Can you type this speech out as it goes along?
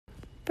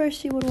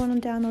First, you would want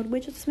to download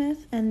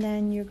Widgetsmith, and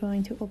then you're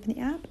going to open the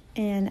app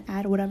and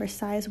add whatever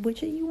size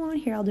widget you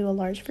want. Here, I'll do a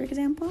large, for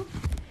example.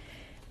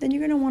 Then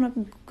you're going to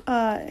want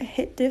to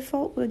hit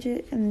default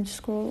widget and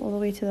scroll all the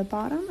way to the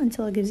bottom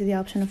until it gives you the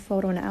option of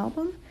photo and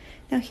album.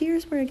 Now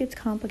here's where it gets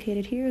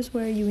complicated. Here's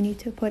where you need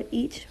to put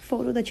each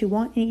photo that you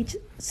want in each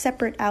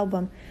separate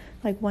album,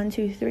 like 1,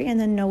 2, 3, and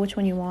then know which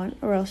one you want,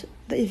 or else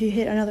if you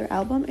hit another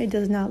album, it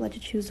does not let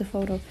you choose the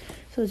photo.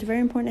 So it's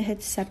very important to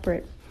hit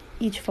separate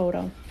each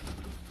photo.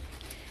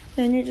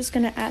 Then you're just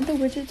going to add the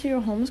widget to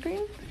your home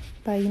screen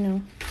by,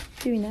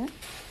 doing that.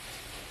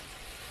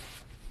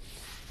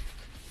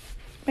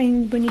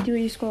 And when you do it,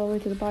 you scroll all the way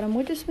to the bottom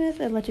Widgetsmith.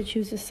 It lets you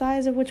choose the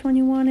size of which one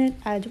you want it,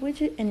 add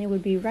widget, and it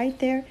would be right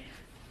there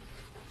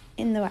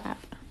in the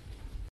app.